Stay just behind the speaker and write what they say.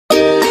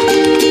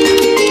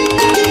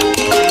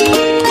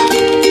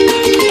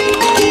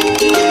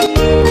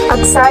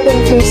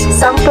Agsalin Fish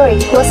Sanctuary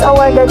was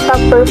awarded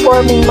top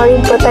performing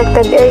marine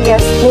protected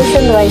areas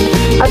nationwide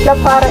at the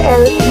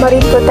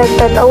Marine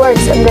Protected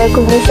Awards and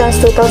Recognitions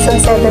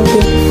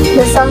 2017.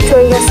 The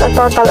sanctuary has a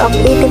total of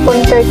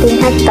 80.13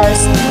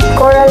 hectares,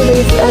 coral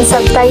reef and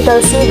subtidal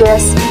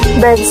seagrass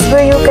beds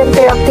where you can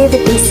pair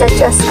activities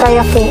such as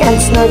kayaking and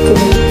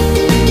snorkeling.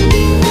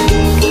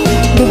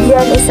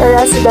 Bigyan is a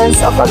residence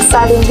of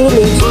Agsalin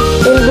Village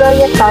in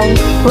Gloria Town,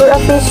 where a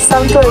fish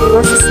sanctuary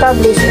was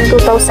established in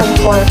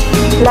 2004.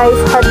 Life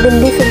had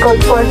been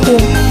difficult for him,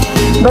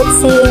 but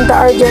seeing the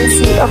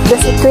urgency of the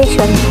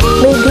situation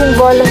made him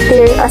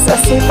volunteer as a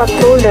sea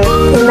patroller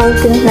in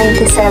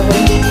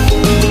 1997.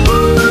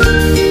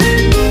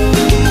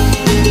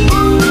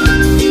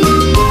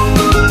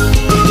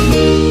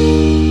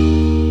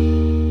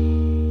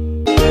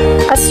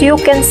 As you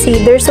can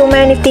see, there's so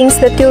many things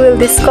that you will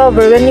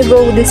discover when you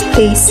go this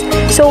place.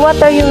 So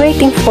what are you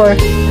waiting for?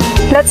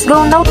 Let's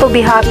go now to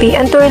be happy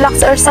and to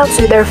relax ourselves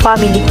with our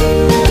family.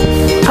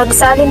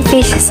 Agsalin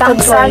Fish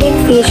Sanctuary.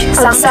 Agsalin Fish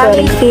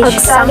Sanctuary.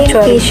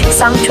 Agsalin Fish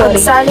Sanctuary.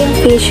 Agsalin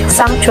Fish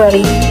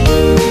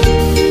Sanctuary.